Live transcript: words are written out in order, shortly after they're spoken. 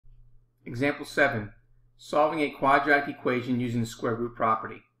Example 7. Solving a quadratic equation using the square root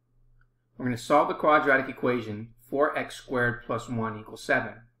property. We're going to solve the quadratic equation 4x squared plus 1 equals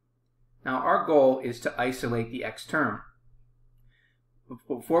 7. Now our goal is to isolate the x term.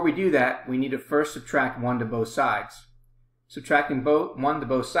 Before we do that, we need to first subtract 1 to both sides. Subtracting 1 to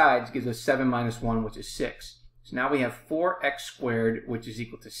both sides gives us 7 minus 1, which is 6. So now we have 4x squared, which is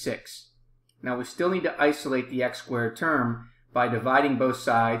equal to 6. Now we still need to isolate the x squared term by dividing both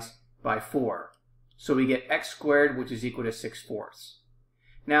sides by 4. So we get x squared, which is equal to 6/4.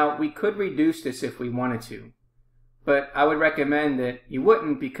 Now we could reduce this if we wanted to, but I would recommend that you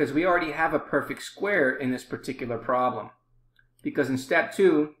wouldn't, because we already have a perfect square in this particular problem. Because in step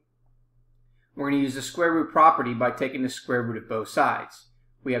 2, we're going to use the square root property by taking the square root of both sides.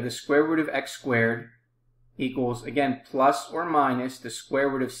 We have the square root of x squared equals, again, plus or minus the square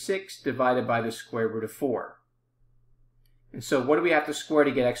root of 6 divided by the square root of 4. And so what do we have to square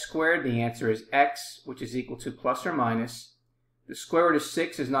to get x squared? The answer is x, which is equal to plus or minus. The square root of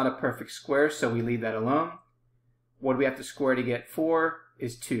 6 is not a perfect square, so we leave that alone. What do we have to square to get 4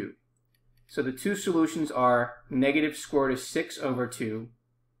 is 2. So the two solutions are negative square root of 6 over 2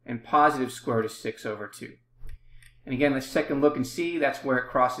 and positive square root of 6 over 2. And again, let's take a look and see that's where it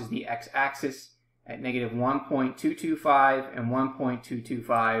crosses the x-axis at negative 1.225 and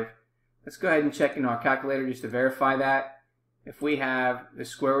 1.225. Let's go ahead and check in our calculator just to verify that. If we have the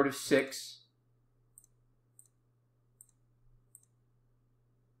square root of 6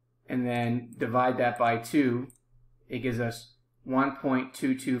 and then divide that by 2, it gives us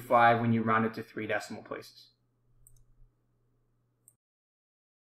 1.225 when you round it to 3 decimal places.